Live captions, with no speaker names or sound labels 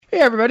Hey,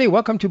 everybody.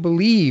 Welcome to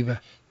Believe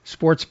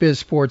Sports Biz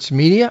Sports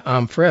Media.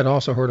 I'm Fred,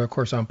 also heard, of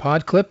course, on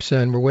Pod Clips,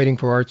 and we're waiting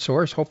for Art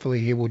Source. Hopefully,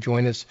 he will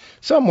join us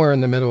somewhere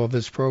in the middle of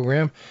this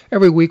program.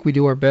 Every week, we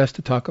do our best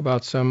to talk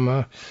about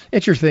some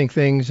interesting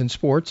things in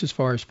sports as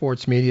far as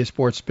sports media,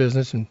 sports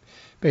business, and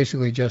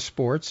basically just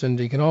sports. And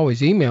you can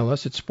always email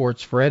us at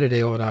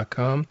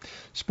sportsfred@aol.com,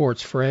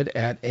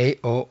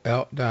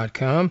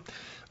 sportsfred@aol.com.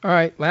 All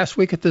right, last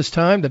week at this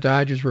time, the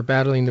Dodgers were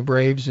battling the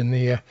Braves in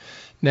the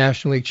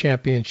National League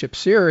Championship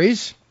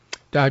Series.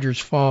 Dodgers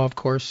fall, of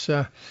course,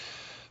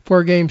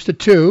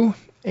 4-2.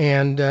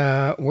 And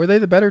were they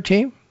the better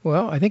team?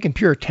 Well, I think in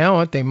pure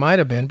talent they might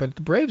have been, but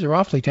the Braves are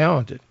awfully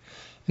talented.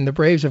 And the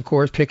Braves, of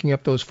course, picking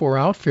up those 4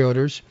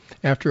 outfielders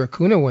after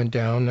Acuna went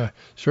down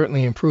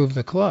certainly improved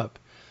the club.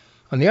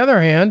 On the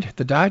other hand,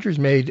 the Dodgers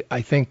made,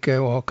 I think,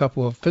 a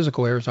couple of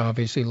physical errors,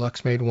 obviously.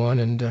 Lux made one,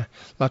 and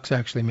Lux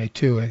actually made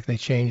 2. They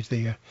changed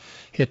the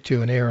hit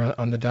to an error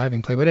on the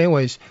diving play. But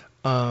anyways,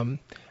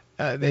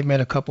 they made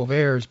a couple of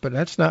errors, but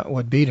that's not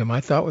what beat them. I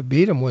thought what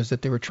beat them was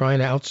that they were trying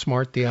to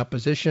outsmart the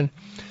opposition.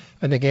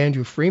 I think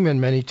Andrew Freeman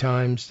many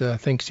times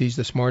thinks he's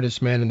the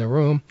smartest man in the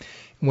room.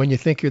 When you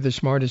think you're the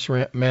smartest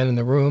man in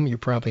the room, you're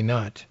probably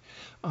not.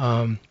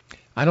 I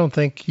don't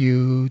think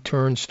you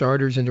turn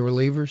starters into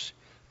relievers,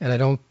 and I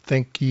don't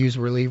think you use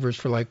relievers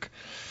for like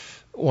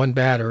one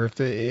batter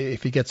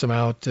if he gets them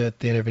out at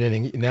the end of an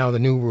inning. Now the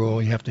new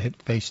rule, you have to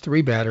face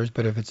 3 batters,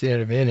 but if it's the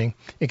end of an inning,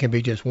 it can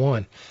be just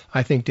 1.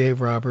 I think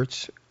Dave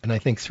Roberts, and I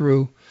think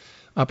through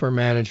upper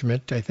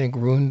management, I think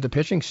ruined the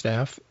pitching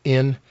staff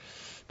in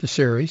the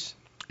series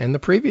and the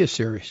previous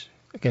series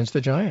against the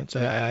Giants.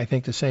 I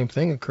think the same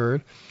thing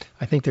occurred.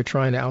 I think they're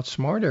trying to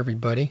outsmart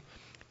everybody.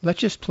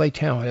 Let's just play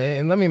talent.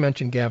 And let me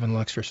mention Gavin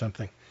Lux for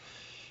something.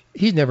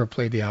 He's never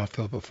played the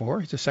outfield before.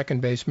 He's a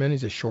second baseman.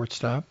 He's a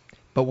shortstop.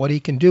 But what he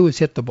can do is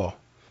hit the ball.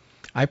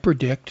 I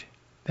predict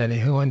that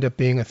he'll end up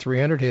being a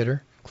 300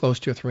 hitter, close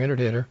to a 300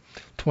 hitter,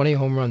 20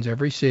 home runs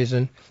every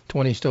season,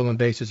 20 stolen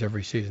bases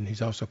every season.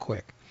 He's also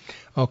quick.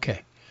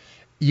 Okay.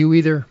 You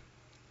either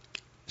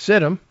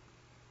sit him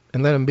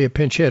and let him be a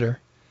pinch hitter,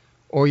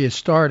 or you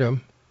start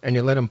him and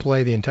you let him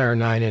play the entire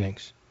 9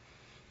 innings.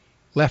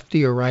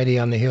 Lefty or righty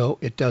on the hill,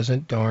 it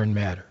doesn't darn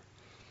matter.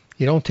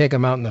 You don't take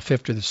him out in the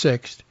 5th or the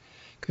 6th,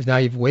 because now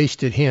you've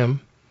wasted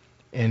him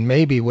and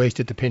maybe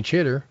wasted the pinch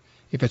hitter.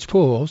 If it's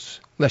Pujols,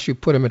 unless you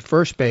put him at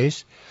first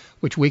base,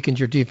 which weakens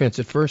your defense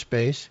at first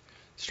base,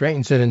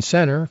 straightens it in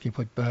center if you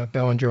put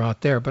Bellinger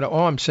out there. But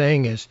all I'm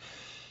saying is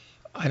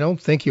I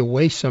don't think you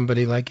waste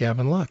somebody like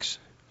Gavin Lux.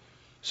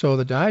 So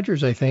the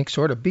Dodgers, I think,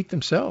 sort of beat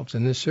themselves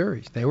in this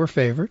series. They were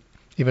favored,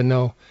 even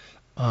though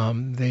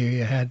they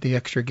had the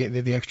extra game.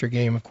 The extra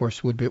game, of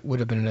course, would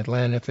have been in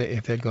Atlanta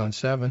if they'd gone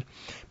 7,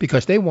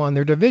 because they won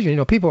their division. You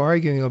know, people are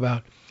arguing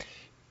about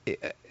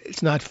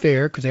it's not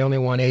fair because they only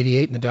won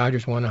 88 and the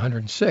Dodgers won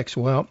 106.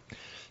 Well,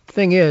 the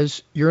thing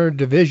is, you're in a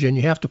division,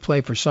 you have to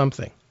play for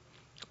something,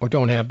 or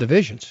don't have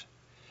divisions.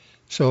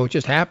 So it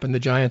just happened the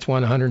Giants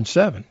won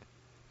 107.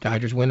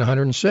 Dodgers win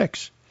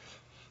 106.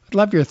 I'd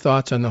love your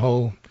thoughts on the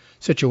whole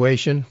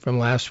situation from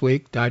last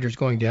week. Dodgers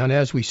going down.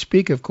 As we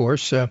speak, of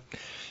course,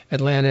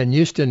 Atlanta and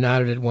Houston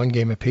knotted at 1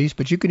 game apiece.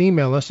 But you can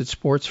email us at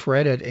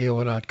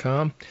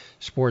sportsfred@aol.com,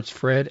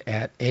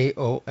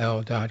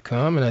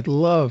 sportsfred@aol.com. And I'd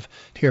love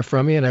to hear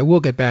from you, and I will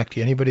get back to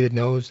you. Anybody that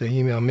knows, they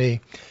email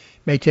me.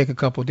 May take a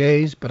couple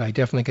days, but I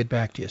definitely get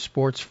back to you.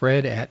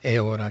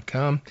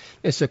 sportsfred@aol.com.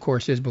 This, of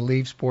course, is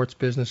Believe Sports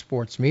Business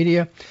Sports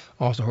Media.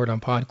 Also heard on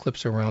pod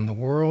clips around the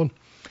world.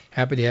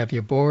 Happy to have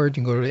you aboard.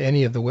 You can go to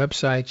any of the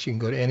websites. You can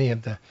go to any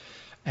of the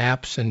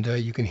apps, and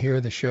you can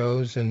hear the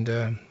shows.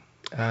 And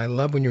I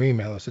love when you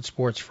email us at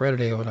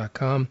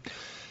sportsfred@aol.com,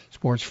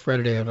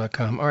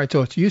 sportsfred@aol.com. All right,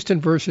 so it's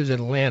Houston versus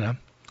Atlanta.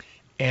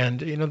 And,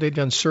 you know, they've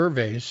done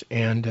surveys,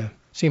 and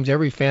seems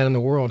every fan in the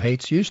world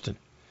hates Houston.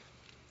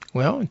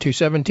 Well, in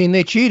 2017,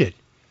 they cheated.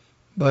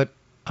 But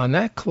on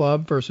that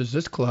club versus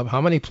this club, how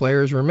many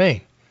players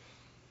remain?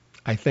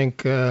 I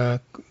think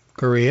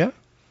Correa.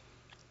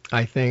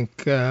 I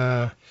think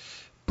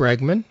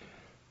Bregman.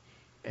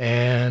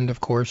 And,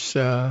 of course,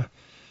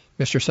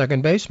 Mr.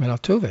 Second Baseman,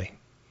 Altuve.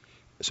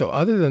 So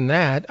other than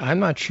that, I'm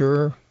not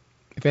sure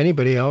if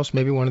anybody else,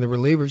 maybe one of the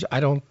relievers,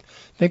 I don't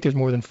think there's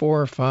more than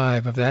 4 or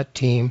 5 of that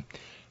team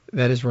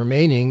that is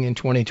remaining in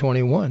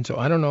 2021. So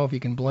I don't know if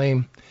you can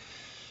blame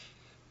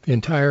the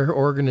entire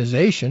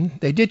organization.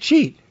 They did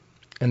cheat,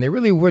 and they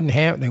really weren't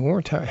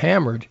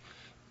hammered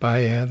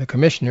by the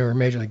commissioner of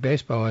Major League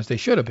Baseball as they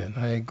should have been.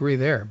 I agree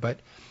there. But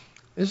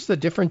this is a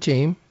different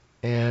team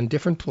and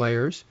different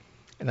players.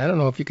 And I don't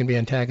know if you can be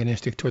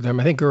antagonistic toward them.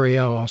 I think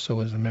Gurriel also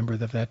was a member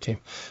of that team.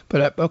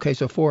 But, okay,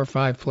 so 4 or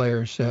 5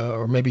 players,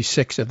 or maybe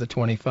 6 of the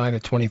 25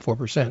 at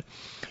 24%.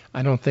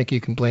 I don't think you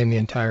can blame the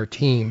entire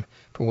team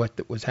for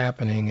what was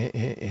happening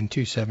in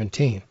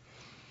 2017.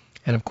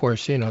 And, of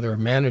course, you know, there are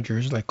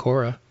managers like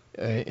Cora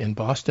in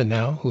Boston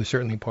now who is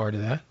certainly part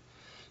of that.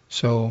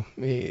 So,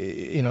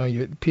 you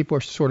know, people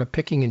are sort of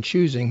picking and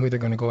choosing who they're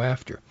going to go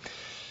after.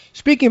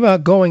 Speaking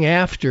about going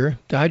after,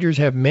 Dodgers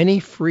have many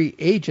free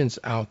agents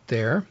out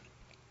there.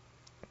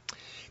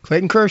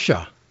 Clayton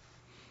Kershaw.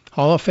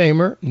 Hall of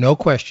Famer, no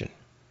question.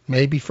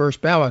 Maybe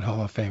first ballot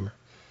Hall of Famer.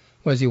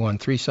 What has he won?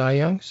 3 Cy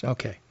Youngs?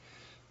 Okay.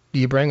 Do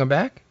you bring him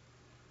back?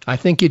 I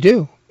think you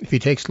do, if he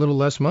takes a little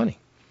less money.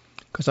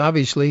 Because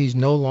obviously he's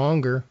no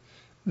longer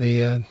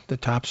the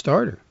top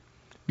starter.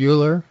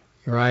 Buehler,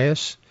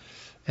 Urias,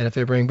 and if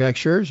they bring back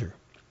Scherzer,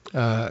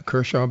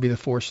 Kershaw will be the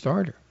 4th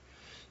starter.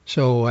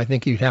 So I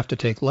think you'd have to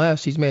take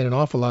less. He's made an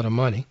awful lot of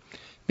money.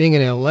 Being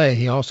in LA,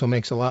 he also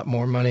makes a lot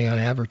more money on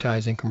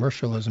advertising,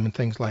 commercialism, and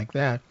things like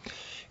that.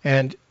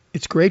 And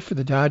it's great for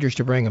the Dodgers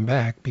to bring him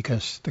back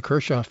because the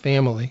Kershaw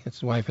family, it's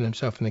his wife and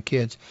himself and the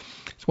kids,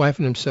 his wife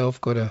and himself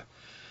go to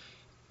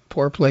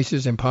poor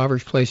places,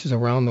 impoverished places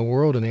around the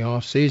world in the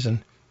off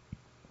season,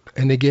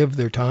 and they give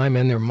their time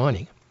and their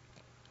money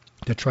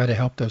to try to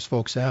help those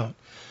folks out.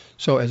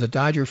 So as a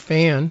Dodger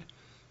fan,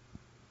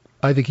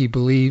 I think he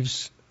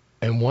believes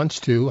and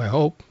wants to, I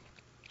hope,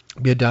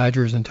 be a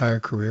Dodger his entire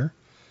career.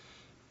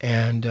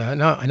 And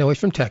now I know he's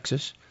from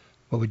Texas,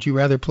 but would you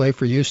rather play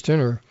for Houston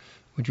or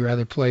would you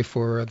rather play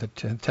for the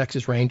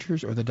Texas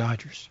Rangers or the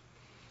Dodgers?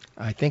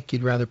 I think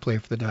you'd rather play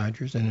for the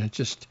Dodgers, and it's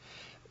just,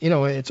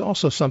 it's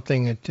also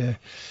something that,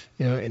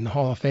 in the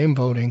Hall of Fame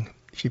voting,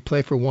 if you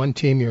play for one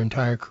team your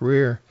entire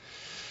career,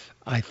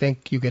 I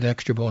think you get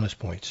extra bonus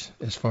points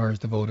as far as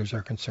the voters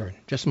are concerned.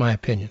 Just my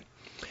opinion.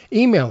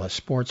 Email us,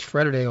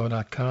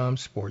 sportsfred@AOL.com,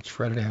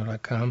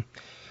 sportsfred@AOL.com.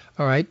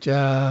 All right,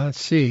 let's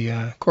see,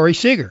 Corey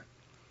Seager.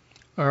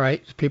 All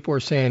right, people are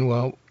saying,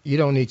 well, you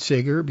don't need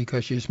Seager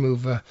because you just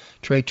move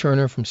Trey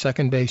Turner from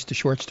second base to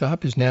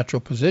shortstop, his natural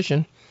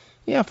position.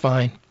 Yeah,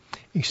 fine.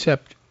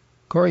 Except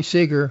Corey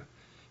Seager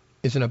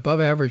is an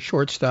above-average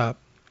shortstop.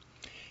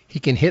 He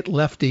can hit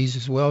lefties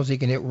as well as he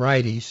can hit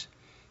righties.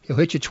 He'll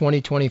hit you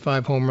 20,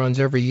 25 home runs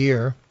every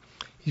year.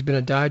 He's been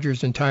a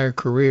Dodger's entire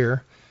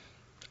career.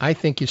 I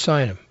think you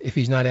sign him if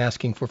he's not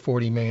asking for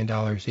 $40 million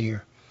a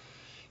year.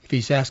 If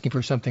he's asking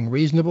for something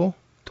reasonable,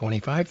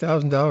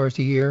 $25,000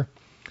 a year,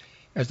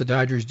 as the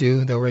Dodgers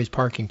do, they'll raise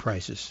parking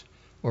prices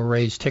or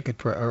raise ticket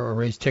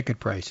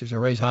prices or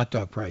raise hot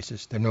dog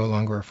prices. They're no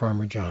longer a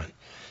Farmer John.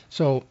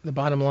 So the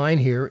bottom line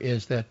here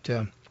is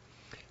that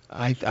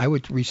I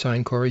would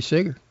re-sign Corey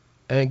Seager.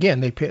 And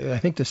again, I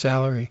think the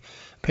salary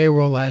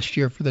payroll last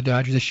year for the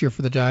Dodgers, this year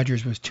for the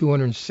Dodgers was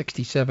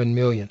 $267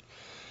 million.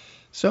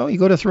 So you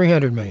go to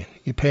 $300 million.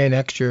 You pay an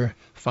extra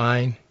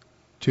fine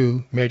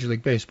to Major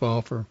League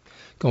Baseball for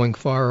going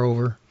far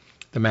over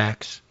the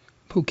max.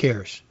 Who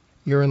cares?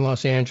 You're in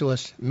Los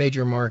Angeles,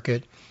 major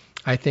market.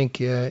 I think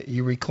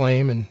you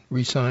reclaim and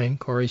re-sign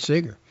Corey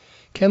Seager.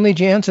 Kenley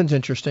Jansen's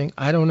interesting.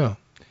 I don't know.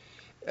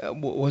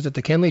 Was it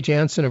the Kenley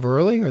Jansen of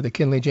early or the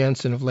Kenley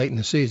Jansen of late in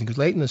the season? Because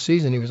late in the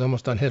season he was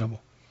almost unhittable.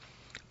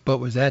 But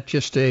was that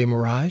just a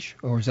mirage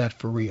or was that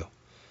for real?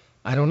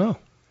 I don't know.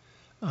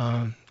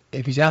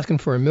 If he's asking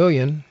for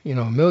millions,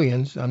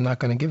 I'm not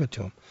going to give it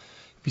to him.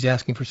 If he's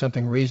asking for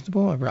something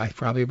reasonable, I'd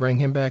probably bring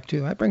him back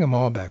too. I'd bring them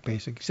all back,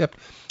 basically. Except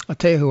I'll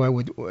tell you who I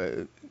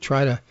would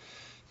try to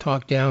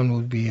talk down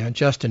would be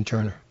Justin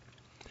Turner.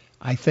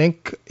 I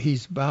think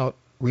he's about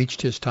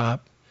reached his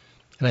top.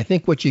 And I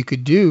think what you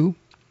could do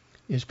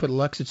is put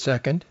Lux at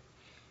second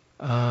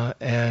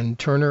and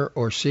Turner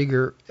or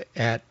Seager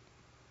at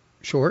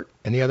short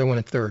and the other one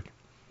at third.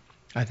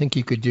 I think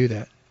you could do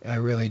that. I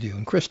really do.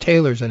 And Chris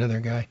Taylor's another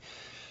guy.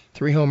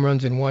 3 home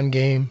runs in one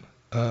game.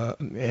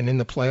 And in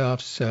the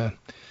playoffs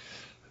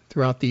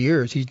throughout the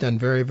years, he's done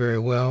very, very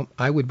well.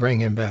 I would bring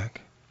him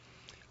back.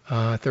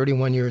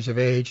 31 years of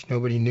age.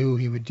 Nobody knew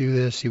he would do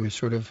this. He was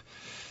sort of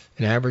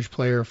an average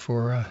player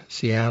for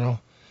Seattle.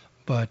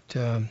 But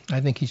I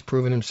think he's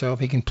proven himself.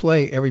 He can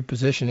play every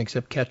position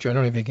except catcher. I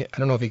don't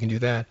know if he can do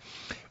that.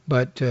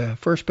 But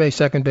first base,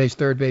 second base,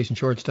 third base, and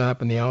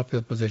shortstop and the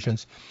outfield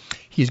positions,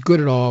 he's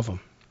good at all of them.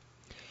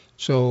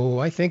 So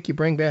I think you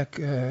bring back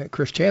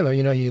Chris Taylor.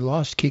 You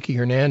lost Kiki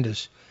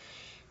Hernandez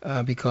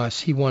because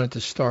he wanted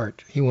to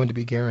start. He wanted to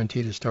be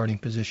guaranteed a starting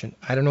position.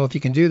 I don't know if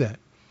you can do that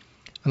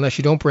unless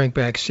you don't bring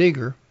back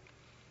Seager.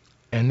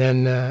 And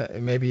then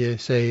maybe you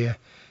say,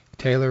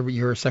 Taylor,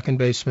 you're a second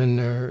baseman,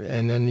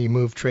 and then you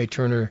move Trey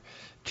Turner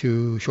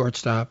to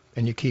shortstop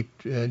and you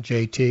keep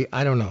JT.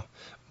 I don't know.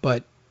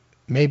 But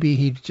maybe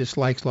he just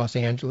likes Los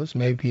Angeles.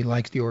 Maybe he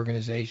likes the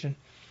organization.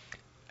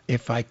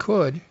 If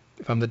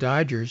I'm the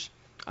Dodgers,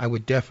 I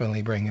would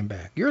definitely bring him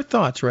back. Your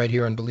thoughts right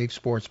here on Believe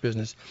Sports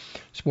Business,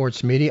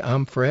 Sports Media.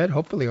 I'm Fred.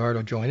 Hopefully Art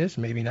will join us.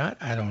 Maybe not.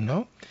 I don't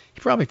know. He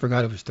probably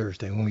forgot it was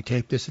Thursday. When we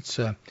tape this, it's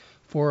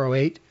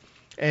 4:08.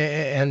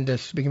 And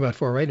speaking about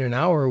 4:08, in an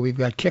hour, we've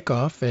got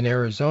kickoff in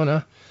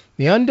Arizona.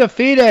 The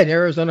undefeated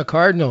Arizona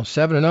Cardinals,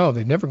 7-0.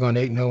 They've never gone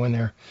 8-0 in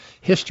their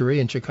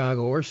history in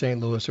Chicago or St.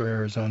 Louis or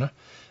Arizona.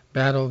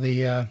 Battle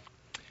the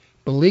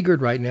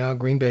beleaguered right now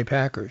Green Bay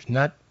Packers.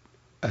 Not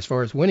as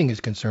far as winning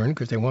is concerned,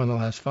 because they won the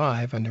last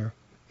 5 under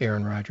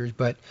Aaron Rodgers,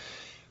 but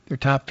their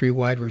top 3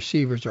 wide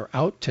receivers are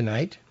out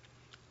tonight,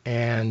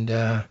 and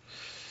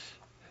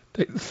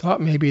they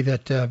thought maybe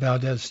that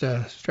Valdez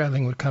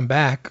Stradling would come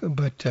back,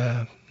 but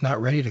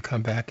not ready to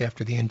come back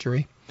after the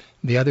injury.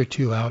 The other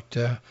 2 out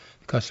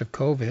because of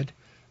COVID.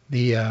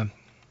 The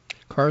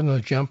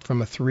Cardinals jump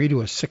from a 3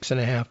 to a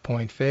 6.5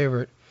 point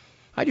favorite.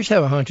 I just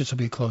have a hunch this will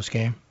be a close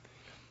game.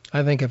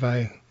 I think if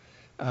I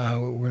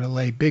were to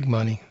lay big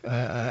money,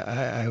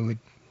 I would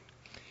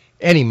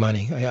any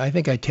money. I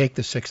think I'd take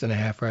the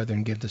 6.5 rather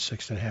than give the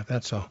 6.5.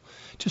 That's all.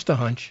 Just a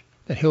hunch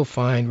that he'll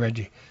find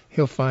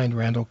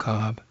Randall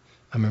Cobb.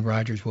 I mean,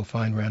 Rodgers will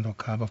find Randall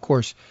Cobb. Of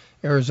course,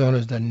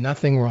 Arizona's done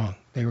nothing wrong.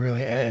 They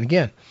really, and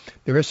again,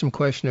 there is some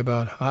question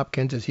about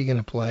Hopkins. Is he going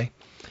to play?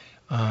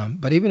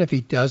 But even if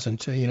he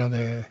doesn't,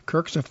 the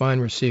Kirk's a fine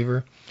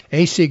receiver.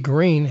 AC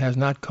Green has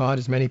not caught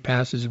as many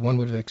passes as one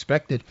would have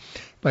expected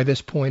by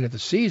this point of the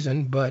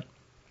season, but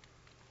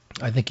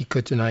I think he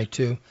could tonight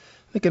too.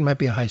 I think it might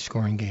be a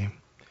high-scoring game.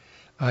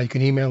 You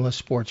can email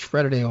us,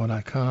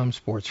 sportsfred@AOL.com,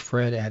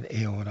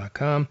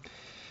 sportsfred@AOL.com.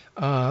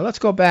 Let's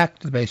go back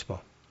to the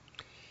baseball.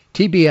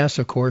 TBS,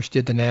 of course,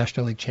 did the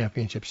National League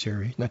Championship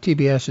Series. Now,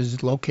 TBS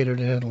is located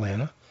in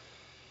Atlanta,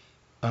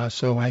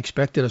 so I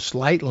expected a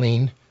slight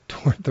lean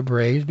toward the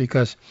Braves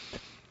because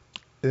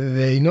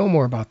they know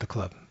more about the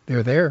club.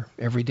 They're there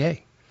every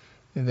day.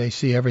 They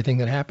see everything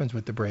that happens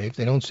with the Braves.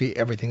 They don't see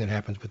everything that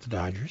happens with the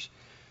Dodgers.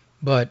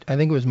 But I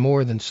think it was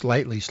more than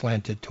slightly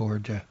slanted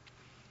toward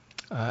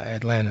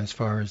Atlanta as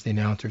far as the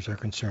announcers are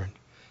concerned.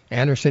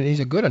 Anderson,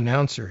 he's a good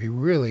announcer. He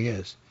really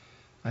is.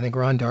 I think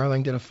Ron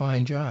Darling did a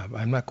fine job.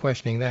 I'm not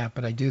questioning that,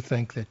 but I do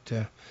think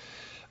that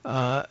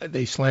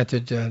they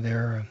slanted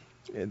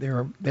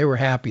they were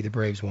happy the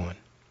Braves won.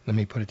 Let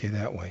me put it to you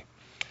that way.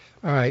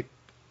 All right.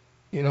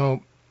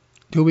 2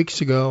 weeks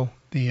ago,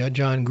 the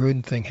John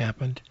Gruden thing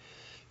happened.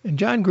 And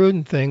John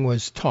Gruden thing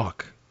was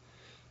talk.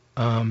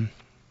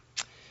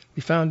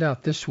 We found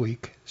out this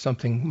week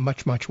something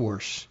much, much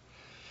worse.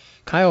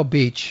 Kyle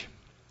Beach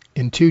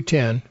in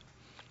 2010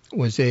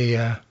 was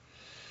a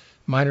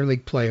minor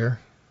league player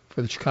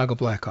for the Chicago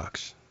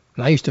Blackhawks.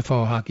 And I used to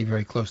follow hockey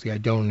very closely. I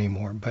don't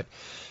anymore. But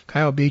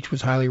Kyle Beach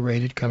was highly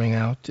rated coming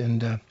out.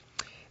 And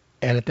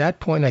at that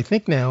point, I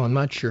think now, I'm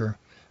not sure,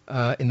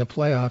 in the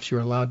playoffs,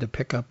 you're allowed to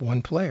pick up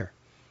one player.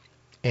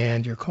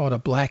 And you're called a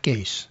black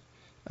ace.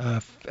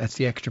 That's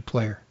the extra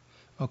player.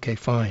 Okay,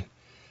 fine.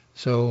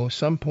 So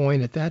some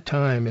point at that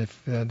time,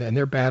 and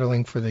they're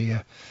battling for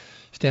the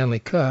Stanley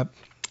Cup,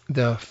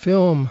 the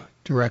film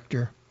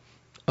director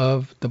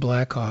of the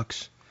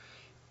Blackhawks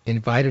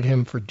invited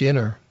him for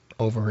dinner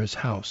over his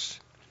house.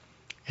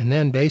 And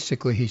then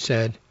basically he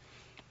said,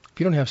 if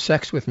you don't have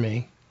sex with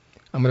me,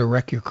 I'm going to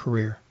wreck your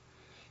career.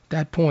 At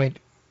that point,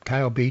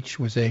 Kyle Beach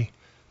was a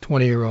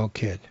 20-year-old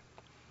kid.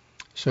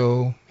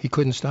 So he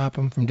couldn't stop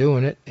him from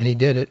doing it, and he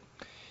did it.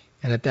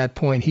 And at that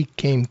point, he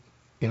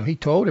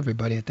told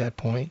everybody at that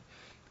point,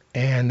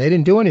 and they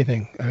didn't do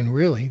anything. I mean,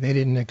 really, they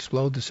didn't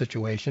explode the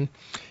situation.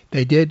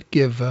 They did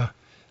give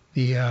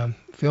the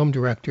film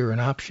director an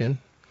option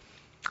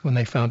when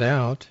they found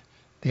out.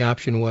 The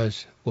option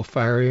was, we'll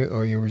fire you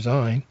or you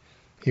resign.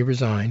 He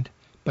resigned,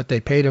 but they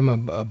paid him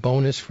a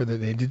bonus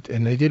they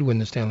did win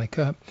the Stanley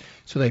Cup.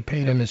 So they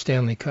paid him his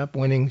Stanley Cup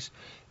winnings.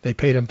 They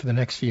paid him for the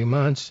next few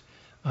months.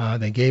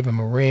 They gave him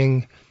a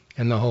ring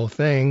and the whole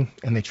thing,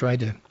 and they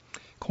tried to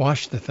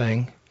quash the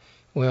thing.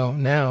 Well,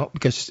 now,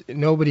 because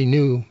nobody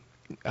knew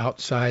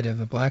outside of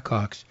the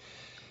Blackhawks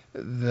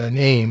the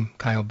name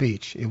Kyle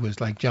Beach. It was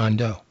like John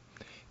Doe.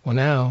 Well,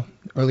 now,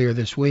 earlier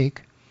this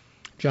week,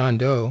 John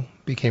Doe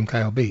became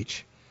Kyle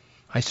Beach.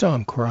 I saw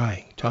him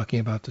cry talking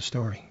about the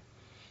story.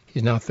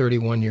 He's now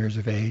 31 years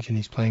of age, and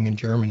he's playing in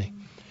Germany.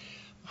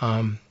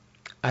 I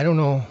don't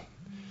know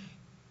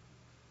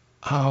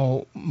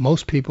how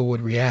most people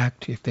would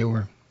react if they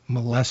were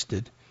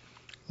molested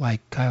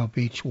like Kyle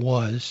Beach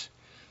was.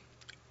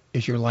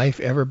 Is your life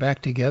ever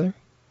back together?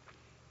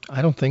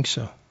 I don't think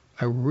so.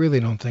 I really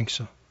don't think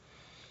so.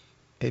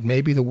 It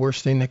may be the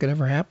worst thing that could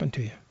ever happen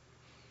to you.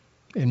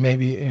 It may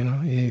be,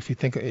 if you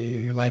think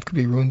your life could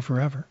be ruined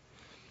forever.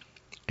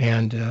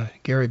 And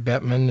Gary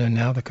Bettman and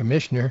now the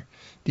commissioner,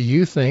 do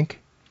you think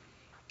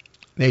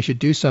they should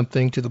do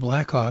something to the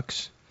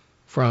Blackhawks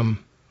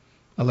from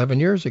 11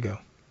 years ago?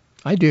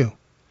 I do.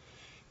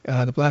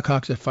 The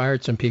Blackhawks have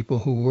fired some people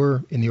who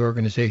were in the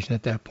organization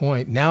at that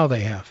point. Now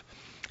they have,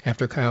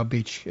 after Kyle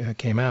Beach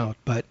came out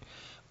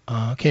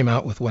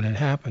with what had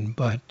happened.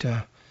 But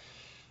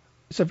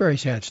it's a very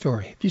sad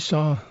story. If you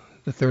saw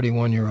the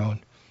 31-year-old,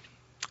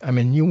 I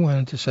mean, you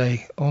wanted to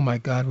say, oh, my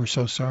God, we're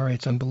so sorry.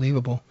 It's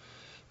unbelievable.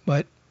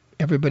 But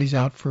everybody's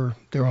out for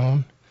their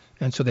own,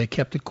 and so they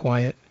kept it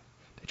quiet.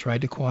 They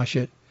tried to quash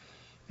it.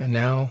 And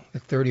now,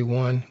 at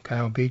 31,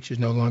 Kyle Beach is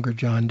no longer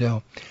John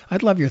Doe.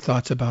 I'd love your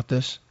thoughts about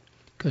this,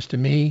 because to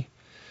me,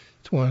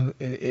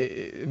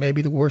 it may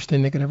be the worst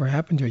thing that could ever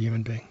happen to a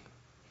human being.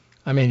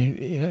 I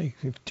mean,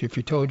 if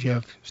you're told you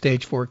have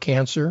stage 4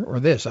 cancer or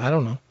this, I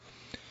don't know.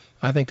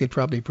 I think they'd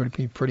probably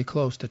be pretty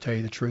close, to tell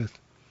you the truth.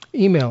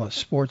 Email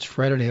us,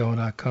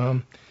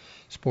 sportsfred@AOL.com,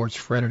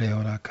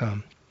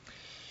 sportsfred@AOL.com.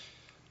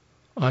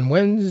 On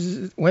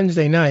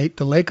Wednesday night,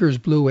 the Lakers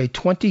blew a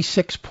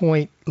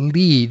 26-point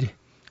lead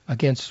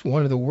against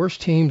one of the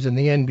worst teams in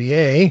the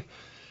NBA,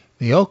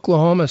 the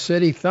Oklahoma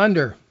City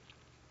Thunder.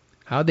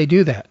 How'd they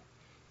do that?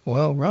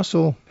 Well,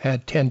 Russell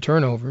had 10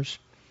 turnovers,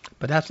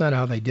 But that's not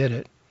how they did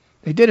it.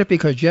 They did it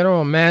because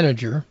general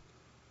manager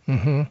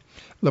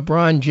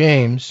LeBron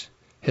James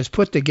has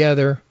put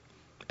together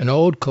an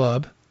old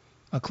club,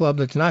 a club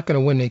that's not going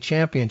to win a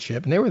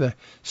championship. And they were the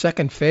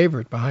second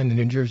favorite behind the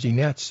New Jersey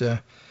Nets,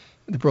 the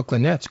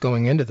Brooklyn Nets,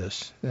 going into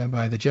this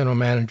by the general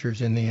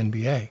managers in the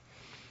NBA.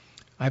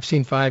 I've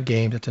seen 5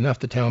 games. It's enough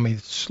to tell me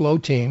it's a slow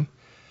team.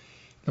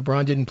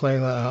 LeBron didn't play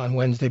on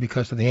Wednesday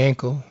because of the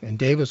ankle, and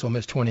Davis will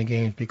miss 20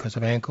 games because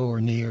of ankle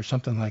or knee or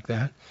something like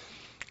that.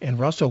 And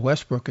Russell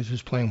Westbrook is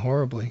just playing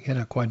horribly. He had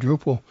a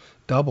quadruple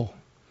double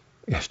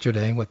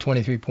yesterday with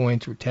 23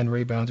 points or 10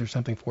 rebounds or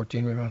something,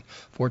 14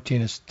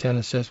 rebounds, 10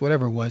 assists,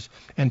 whatever it was,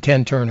 and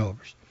 10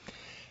 turnovers.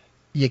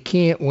 You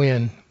can't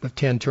win with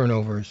 10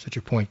 turnovers at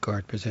your point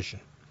guard position.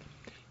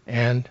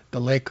 And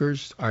the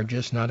Lakers are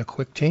just not a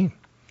quick team.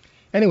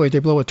 Anyway, they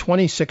blow a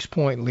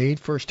 26-point lead.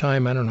 First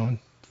time, I don't know,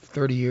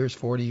 30 years,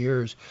 40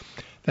 years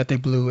that they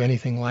blew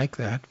anything like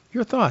that.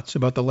 Your thoughts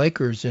about the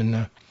Lakers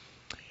in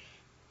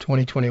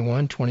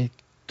 2021,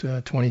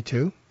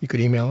 2022? You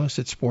could email us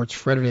at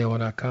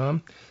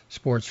sportsfredadio.com,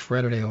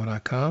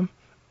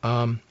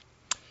 sportsfredadio.com.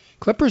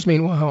 Clippers,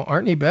 meanwhile,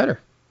 aren't any better.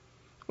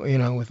 You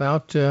know,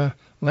 without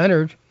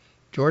Leonard,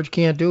 George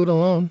can't do it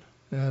alone.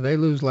 They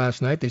lose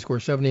last night. They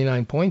scored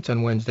 79 points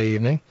on Wednesday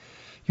evening.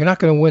 You're not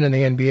going to win in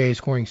the NBA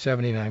scoring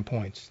 79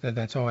 points.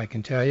 That's all I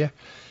can tell you.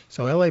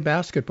 So LA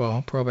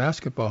basketball, pro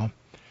basketball,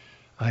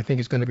 I think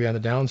is going to be on the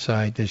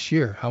downside this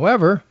year.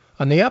 However,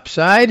 on the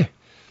upside,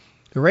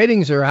 the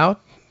ratings are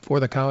out before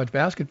the college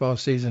basketball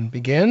season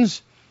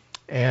begins.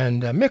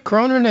 And Mick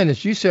Cronin and his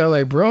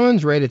UCLA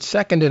Bruins rated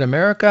second in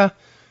America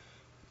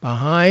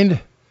behind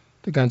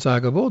the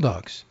Gonzaga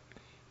Bulldogs.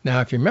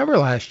 Now, if you remember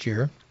last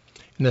year,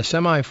 in the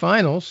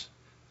semifinals,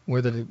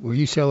 where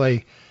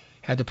UCLA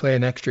had to play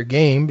an extra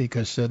game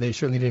because they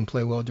certainly didn't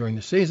play well during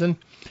the season,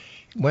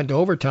 went to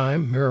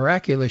overtime,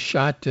 miraculous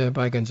shot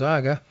by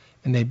Gonzaga,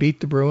 and they beat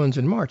the Bruins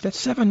in March. That's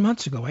 7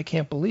 months ago. I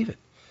can't believe it.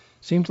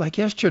 Seems like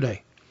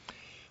yesterday.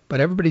 But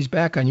everybody's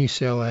back on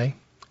UCLA.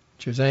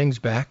 Chazang's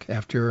back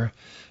after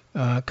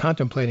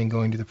contemplating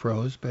going to the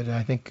pros, but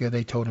I think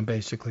they told him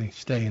basically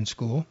stay in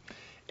school.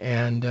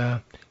 And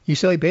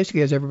UCLA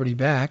basically has everybody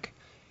back.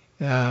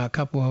 A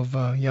couple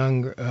of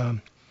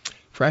young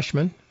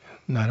freshmen,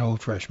 not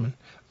old freshmen,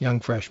 young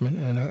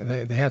freshmen,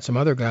 and they had some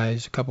other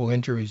guys, a couple of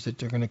injuries that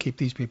they're going to keep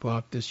these people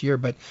out this year.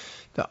 But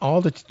all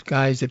the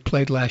guys that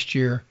played last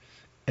year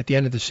at the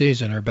end of the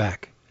season are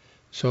back.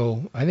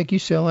 So I think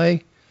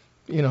UCLA,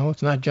 you know,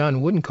 it's not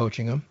John Wooden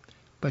coaching them,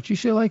 but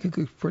UCLA could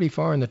go pretty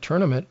far in the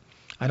tournament.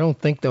 I don't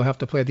think they'll have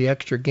to play the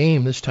extra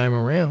game this time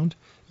around.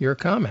 Your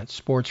comments,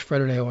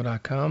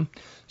 sportsfredadio.com,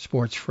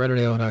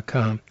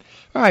 sportsfredadio.com.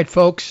 All right,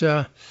 folks,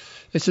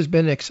 this has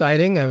been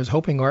exciting. I was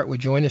hoping Art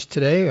would join us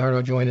today. Art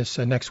will join us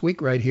next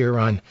week right here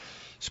on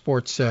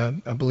Sports, I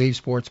believe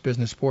Sports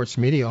Business Sports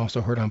Media,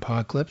 also heard on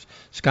Podclips.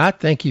 Scott,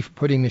 thank you for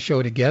putting the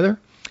show together.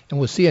 And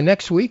we'll see you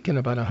next week in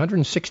about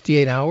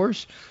 168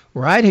 hours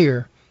right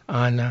here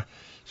on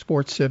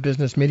Sports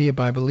Business Media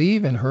by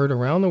Believe and heard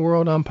around the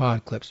world on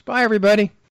Podclips. Bye, everybody.